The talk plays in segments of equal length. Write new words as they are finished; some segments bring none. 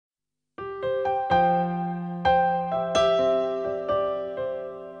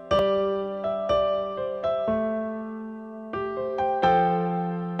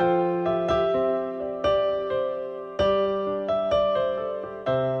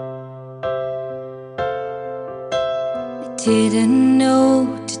Didn't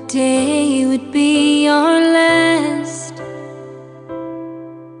know today would be our last,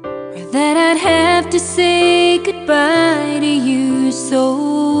 or that I'd have to say goodbye to you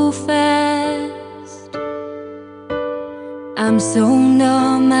so fast. I'm so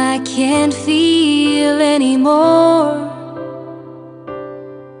numb I can't feel anymore.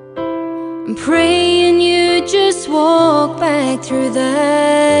 I'm praying you just walk back through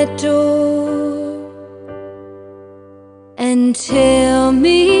that door and tell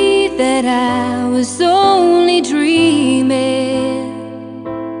me that I was only dreaming.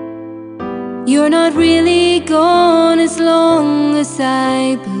 You're not really gone as long as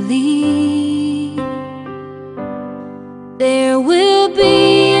I believe. There will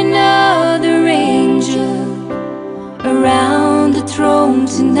be another angel around the throne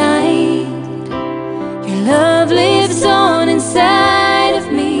tonight. Your love lives on inside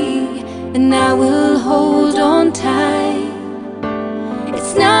of me, and I will hold on tight.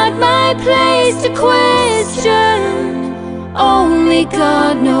 It's not my place to question, only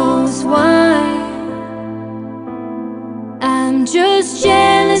God knows why. I'm just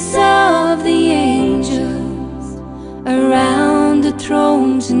jealous of the angels around the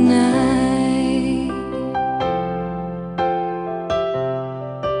throne tonight.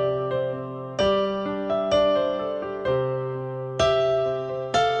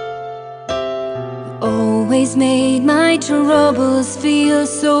 Always made my troubles feel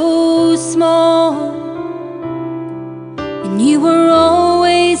so small, and you were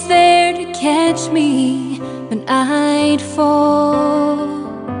always there to catch me when I'd fall.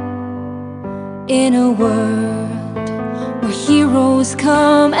 In a world where heroes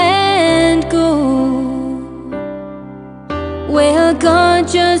come and go, well, God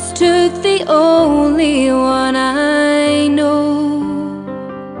just took the only one I know.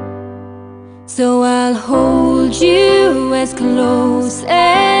 So I'll hold you as close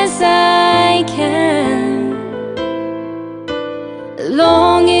as I can,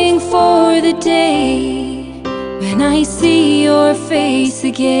 longing for the day when I see your face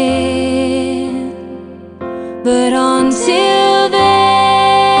again. But until then,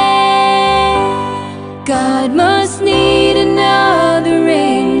 God must need another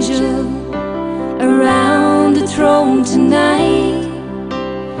angel around the throne tonight.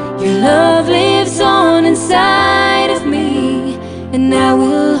 Your love lives on inside of me, and I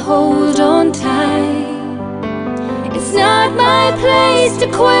will hold on tight. It's not my place to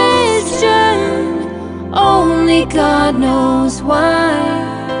question, only God knows why.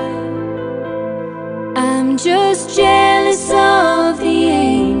 I'm just jealous of the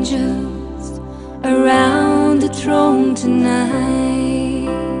angels around the throne tonight,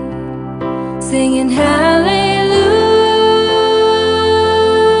 singing hallelujah.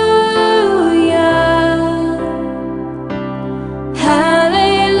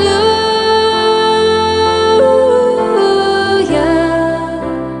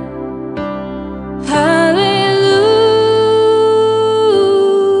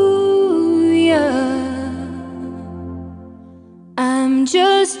 I'm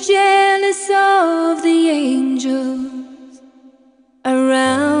just jealous of the angels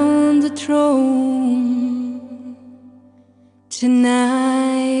around the throne tonight.